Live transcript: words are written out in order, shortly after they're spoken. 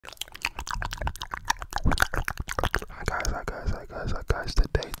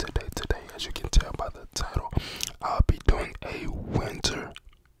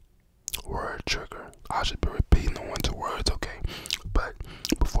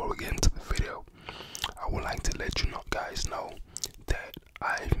guys know that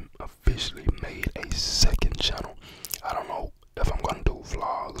I've officially made a second channel. I don't know if I'm gonna do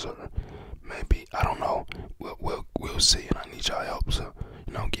vlogs or maybe I don't know. We'll see, and I need y'all help. So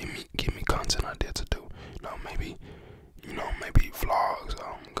give me content ideas to do. Maybe maybe vlogs,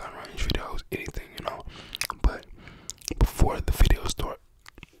 gun range videos, anything. But before the video start,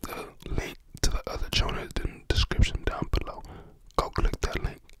 the link to the other channel is in the description down below. Go click that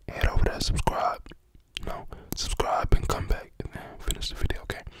link, head over there, subscribe. Subscribe and come back and then finish the video,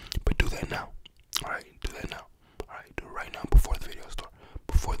 okay? But do that now. Alright, do that now. Alright, do it right now before the video start.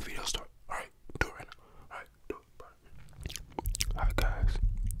 Before the video start. Alright, do it right now. Alright, do it. Bye. Hi guys.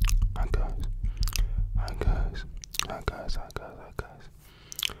 Hi guys. Hi guys. Hi guys. Hi guys. Hi guys.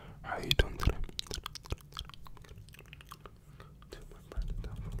 How you doing today?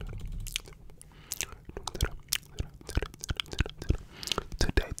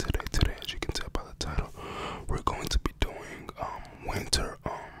 Today, as you can tell by the title, we're going to be doing winter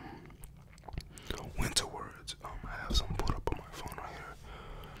words. I have some put up on my phone right here.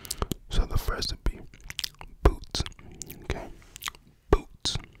 So the first would be boots. Okay,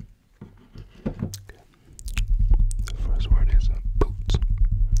 boots. Okay. The first word is boots.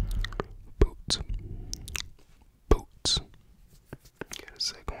 Boots. Boots. Okay, the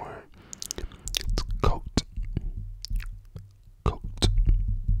second word, it's coat. Coat.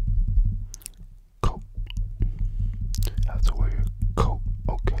 Coat. You have to wear your coat,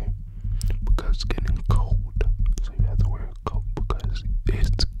 okay? Because it's getting cold. So you have to wear a coat because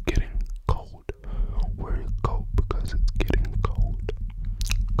it's getting cold. Wear your coat because it's getting cold.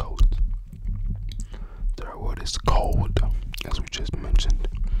 Coat. Third word is cold, as we just mentioned.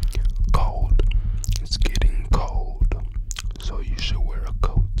 Cold. It's getting cold. So you should wear a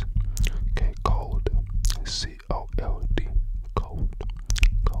coat. Okay, cold. C-O-L-D. Cold.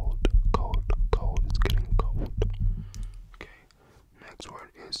 Cold. Cold. Cold. It's getting cold. Okay. Next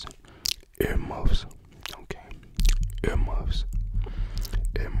word is earmuffs. Okay. Earmuffs.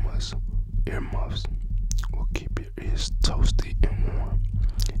 Earmuffs. Earmuffs will keep your ears toasty and warm.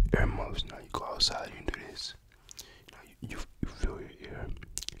 Earmuffs. Now you go outside, you do this. You feel your ear,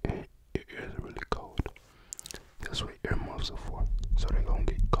 and your ears are really cold. That's what earmuffs are for. So they're gonna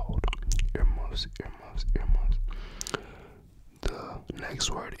get cold. Earmuffs, earmuffs, earmuffs. The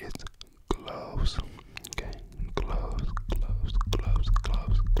next word is gloves. Okay, gloves, gloves, gloves,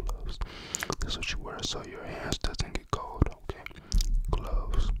 gloves, gloves. That's what you wear so your hands doesn't get cold. Okay,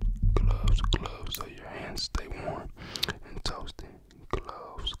 gloves, gloves, gloves, so your hands stay warm and toasty.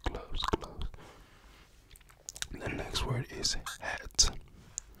 Gloves, gloves, gloves. The next word is hat.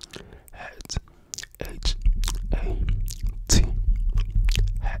 Hat. H-A-T.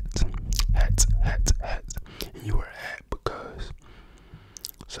 Hat. Hat. Hat. Hat. And you wear a hat because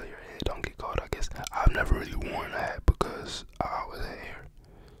so your head don't get cold. I guess I've never really worn a hat because I always had hair,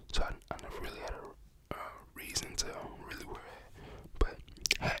 so I never really had a reason to really wear a hat. But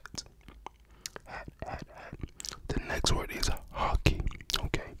hat. Hat. Hat. Hat. The next word is hockey.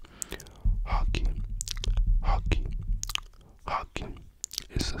 Okay. Hockey. Hockey. Hockey.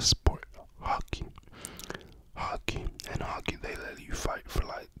 It's a sport. Hockey. Hockey. And hockey, they let you fight for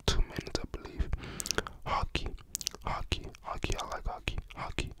like 2 minutes, I believe. Hockey. Hockey. Hockey. I like hockey.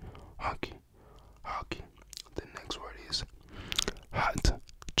 Hockey. Hockey. Hockey. The next word is hot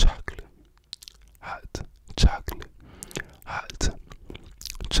chocolate. Hot chocolate. Hot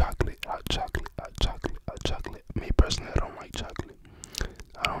chocolate. Hot chocolate. Hot chocolate. Hot chocolate. Me personally, I don't like chocolate.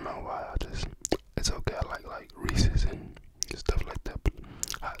 I don't know why. It's okay. I like Reese's and stuff like that. But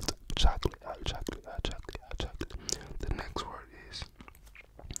hot chocolate. Hot chocolate. Hot chocolate. Hot chocolate. The next word is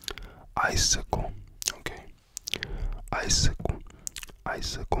icicle. Okay. Icicle.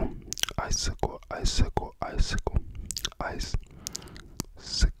 Icicle. Icicle. Icicle. Icicle. Ice.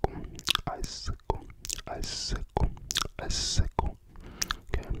 Sickle. Icicle. Icicle. Icicle.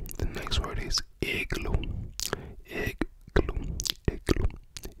 Okay. The next word is igloo. Igloo. Igloo.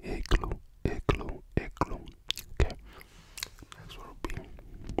 Igloo. Igloo. Igloo. Okay. Next word will be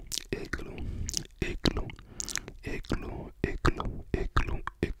igloo. Igloo. Igloo. Igloo. Igloo.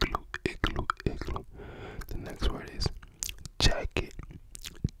 Igloo. Igloo. Igloo. The next word is jacket.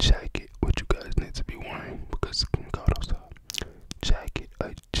 Jacket. What you guys need to be wearing because it's getting cold outside. Jacket.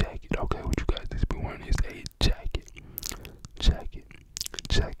 A jacket. Okay. What you guys need to be wearing is a jacket.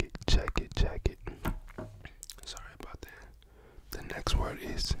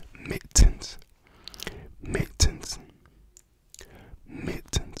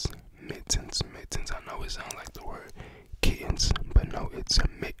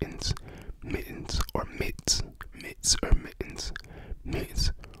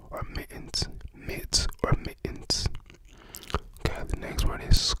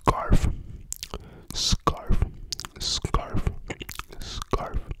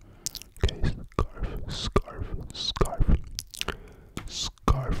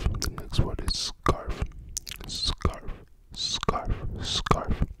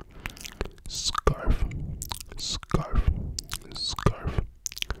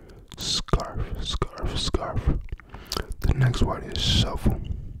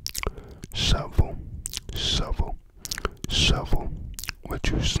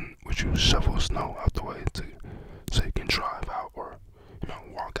 would you shovel snow out the way so you can drive out or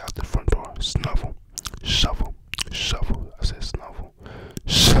walk out the front door? Snuffle, shovel, shovel. I said snuffle,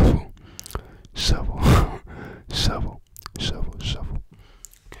 shovel, shovel, shovel, shovel, shovel.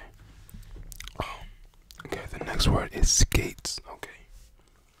 Okay. Okay. The next word is skates. Okay.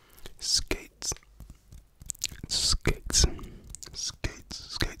 Skates, skates, skates,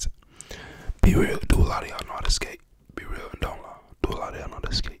 skates. Be real. Do a lot of y'all know how to skate. Be real and don't lie. Do a lot of y'all know how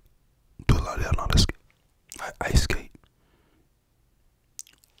to skate. Do a lot of y'all know how to skate. Ice skate.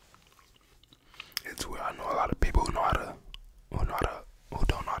 It's where I know a lot of people who don't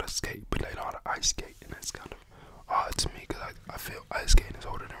know how to skate, but they know how to ice skate, and that's kind of odd to me because I feel ice skating is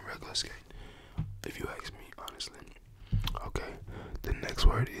harder than regular skate. If you ask me, honestly. Okay. The next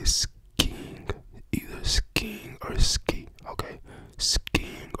word is skiing. Either skiing or ski. Okay.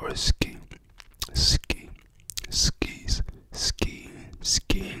 Skiing or ski. Ski. Skis. Skiing.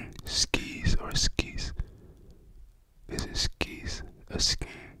 Skiing. Skis or skis. Is it skis or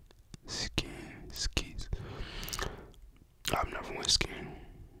skiing? Skiing. Skis. I've never went skiing.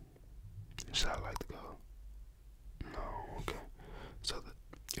 Should I like to go? No. Okay. So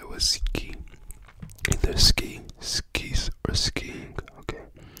it was ski. Either ski, skis, or skiing. Okay.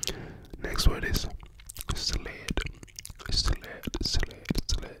 Next word is sled. Sled, sled,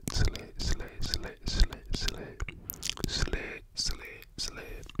 sled, sled, sled, sled, sled, sled, sled, sled,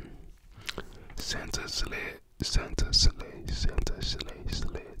 sled. Santa sled, Santa sled, Santa sled,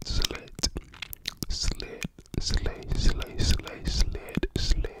 sled, sled, sled, sled, sled, sled, sled,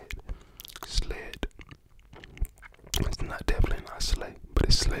 sled, sled. It's not definitely not sled, but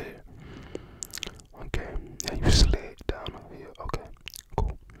it's sled. Okay, yeah, you slid down here. Okay,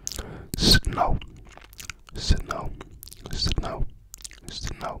 cool. Snow, snow, snow,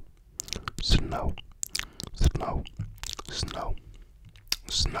 snow, snow, snow, snow, snow,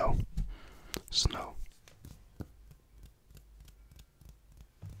 snow, snow,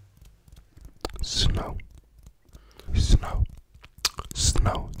 snow,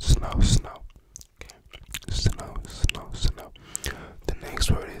 snow, snow, snow. Okay, snow, snow, snow. The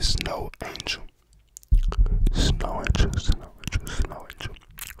next word is snow angel. Snow angel, snow angel, snow angel,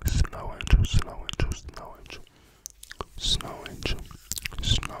 snow angel, snow angel, snow angel, snow angel,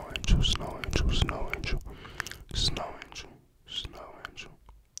 snow angel, snow angel, snow angel, snow angel, snow angel.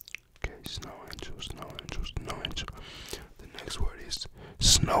 Okay, snow angel, snow angel, snow angel. The next word is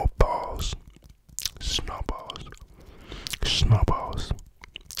snowballs. Snowballs, snowballs,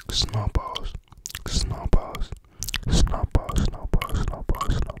 snowballs, snowballs, snowballs, snowballs, snowballs,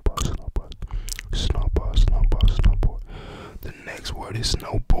 snowballs, snowballs, snowballs, snowballs, snowboard. The next word is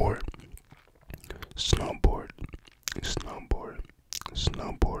snowboard. Snowboard, snowboard,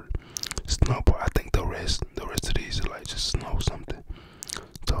 snowboard, snowboard. I think the rest of these are like just snow something.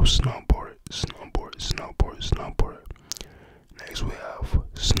 So snowboard, snowboard, snowboard, snowboard. Next we have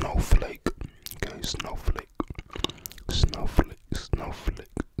snowflake. Okay, snowflake, snowflake, snowflake,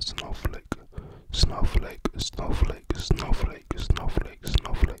 snowflake, snowflake, snowflake, snowflake, snowflake, snowflake, snowflake,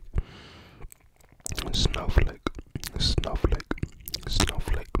 snowflake,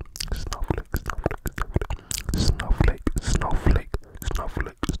 snowflake, snowflake, snowflake, snowflake,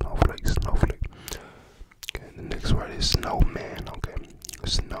 snowflake, snowflake, snowflake. Okay, the next word is snowman. Okay,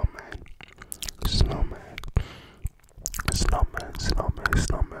 snowman, snowman, snowman, snowman,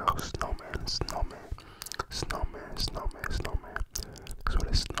 snowman, snowman, snowman, snowman, snowman, snowman. Next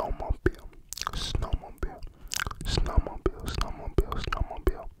word is snowmobile, snowmobile, snowmobile, snowmobile,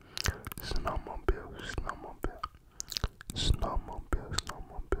 snowmobile, snowmobile, snowmobile, snowmobile, snowmobile,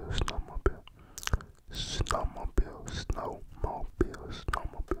 snowmobile, snowmobile, snowmobile,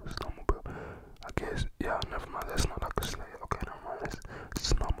 snowmobile, snowmobile. I guess, yeah, never mind, that's not like a sleigh. Okay, never mind,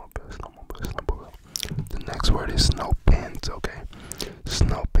 it's snowmobile, snowmobile, snowmobile. The next word is snow pants. Okay,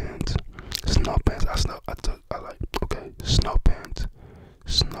 snow pants, snow pants. I like, okay, snow pants,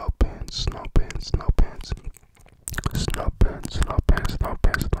 snow pants, snow pants, snow pants, snow pants, snow pants, snow pants, snow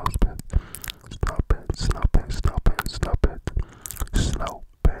pants, snow pants, snow pants, snow pants, snow pants, snow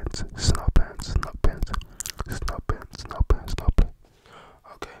pants, snow pants, snow pants, snow pants, snow pants, snow pants.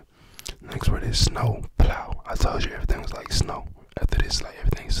 Okay, next word is snow plow. I told you everything was like snow. After this, like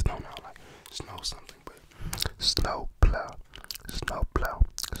everything's snow now, like snow something, but snow plow, snow plow,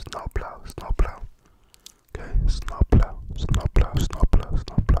 snow plow, snow plow. Okay, snow plow, snow plow, snow plow,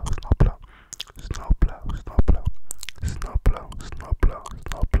 snow plow, snow plow, snow plow, snow plow, snow plow, snow plow, snow plow,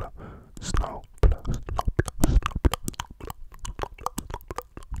 snow plow, snow plow, snow plow.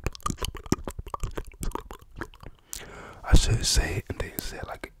 I should say it and then say it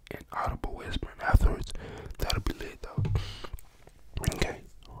like an audible whispering afterwards. That'll be lit though. Okay.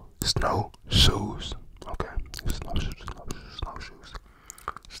 snowshoes. Okay, snowshoes, snowshoes,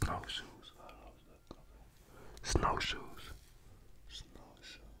 snowshoes, snowshoes,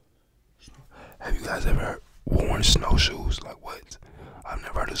 snowshoes. Have you guys ever worn snowshoes? Like what? I've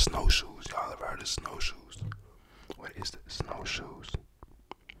never heard of snowshoes. Y'all ever heard of snowshoes? What is it? Snowshoes.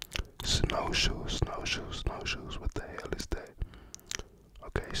 Snowshoes, snowshoes, snowshoes. What the hell is that?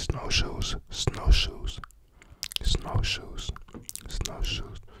 Okay, snowshoes, snowshoes, snowshoes,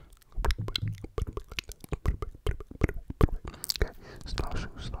 snowshoes. Okay,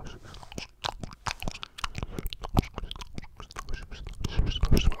 snowshoes, snowshoes.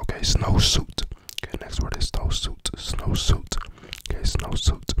 Okay, snowsuit. Okay, next word is snowsuit, snowsuit. Okay,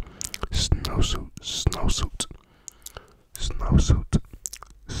 snowsuit, snowsuit, snowsuit, snowsuit,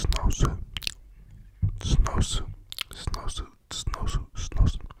 snowsuit, snowsuit, snowsuit, snowsuit,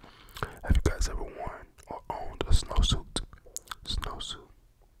 snowsuit. Have you guys ever worn or owned a snowsuit? Snowsuit,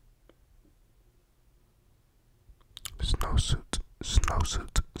 snowsuit,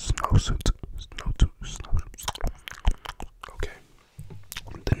 snowsuit, snowsuit, snowsuit, snowsuit. Okay.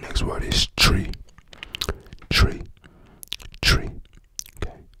 The next word is tree. Tree. Tree.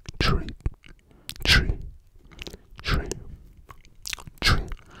 Okay. Tree. Tree. Tree. Tree.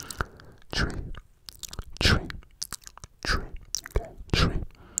 Tree. Tree. Tree. Okay. Tree.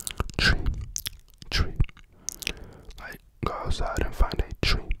 Tree. Tree. Like go outside and find a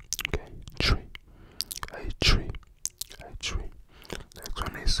tree. Okay. Tree. A tree. A tree. Next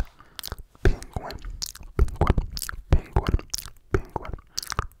one is penguin. Penguin. Penguin. Penguin.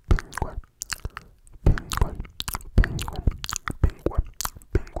 Penguin. Penguin. Penguin. Penguin. Penguin.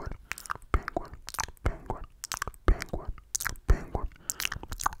 Penguin. Penguin. Penguin. Penguin.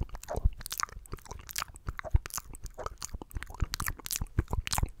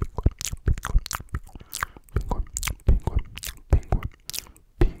 Penguin,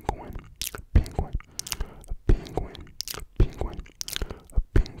 penguin, penguin, penguin, a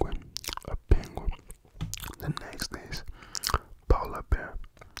penguin, a penguin. The next is polar bear,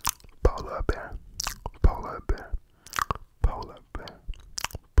 polar bear, polar bear, polar bear,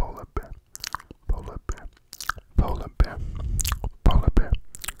 polar bear, polar bear, polar bear, polar bear,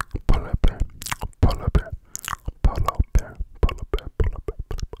 polar bear, polar bear, polar bear, polar bear, polar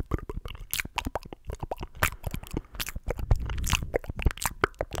bear.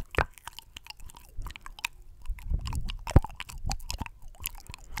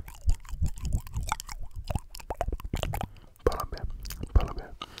 Polar bear, polar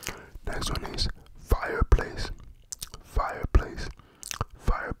bear. Next one is fireplace, fireplace,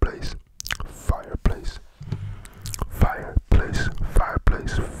 fireplace, fireplace, fireplace,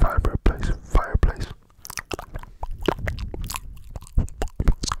 fireplace, fireplace, fireplace.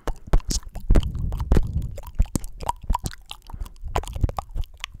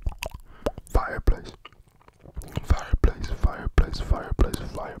 Fireplace, fireplace, fireplace, fireplace,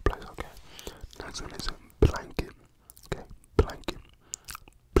 fireplace. Okay. Next one is a blanket. Okay, blanket,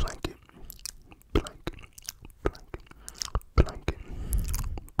 blanket, blanket, blanket, blanket,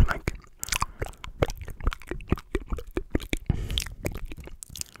 blanket,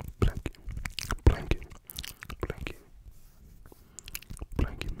 blanket, blanket,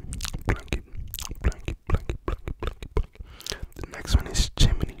 blanket, blanket, blanket, blanket, blanket, blanket. The next one is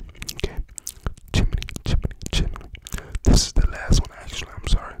chimney. Okay, chimney, chimney, chimney. This is the last one actually. I'm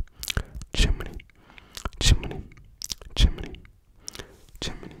sorry. Chimney, chimney, chimney,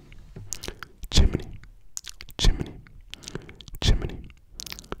 chimney, chimney, chimney, chimney,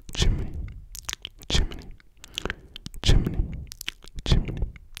 chimney, chimney, chimney, chimney,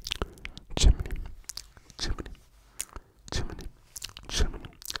 chimney, chimney, chimney, chimney.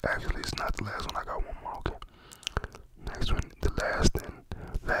 Actually, it's not the last one. I got one more. Okay. Next one, the last and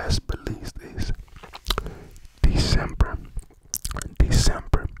last but least is December.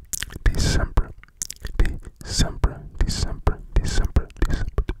 December. December. December. December. December. December.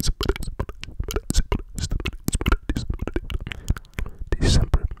 December. December. December.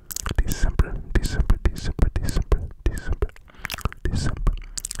 December. December. December. December. December. December.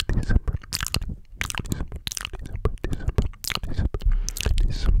 December. December.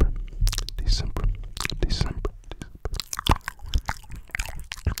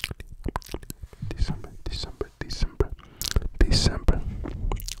 December, December, December, December,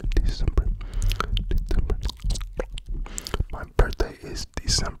 December, December. My birthday is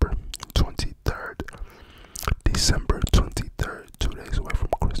December 23rd. December 23rd, 2 days away from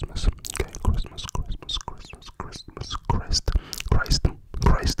Christmas. Okay, Christmas, Christmas, Christmas, Christmas, Christ, Christ,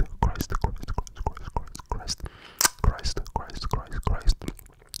 Christ, Christ, Christ, Christ, Christ, Christ, Christ, Christ,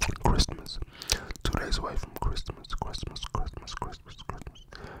 Christmas. 2 days away from Christmas, Christmas,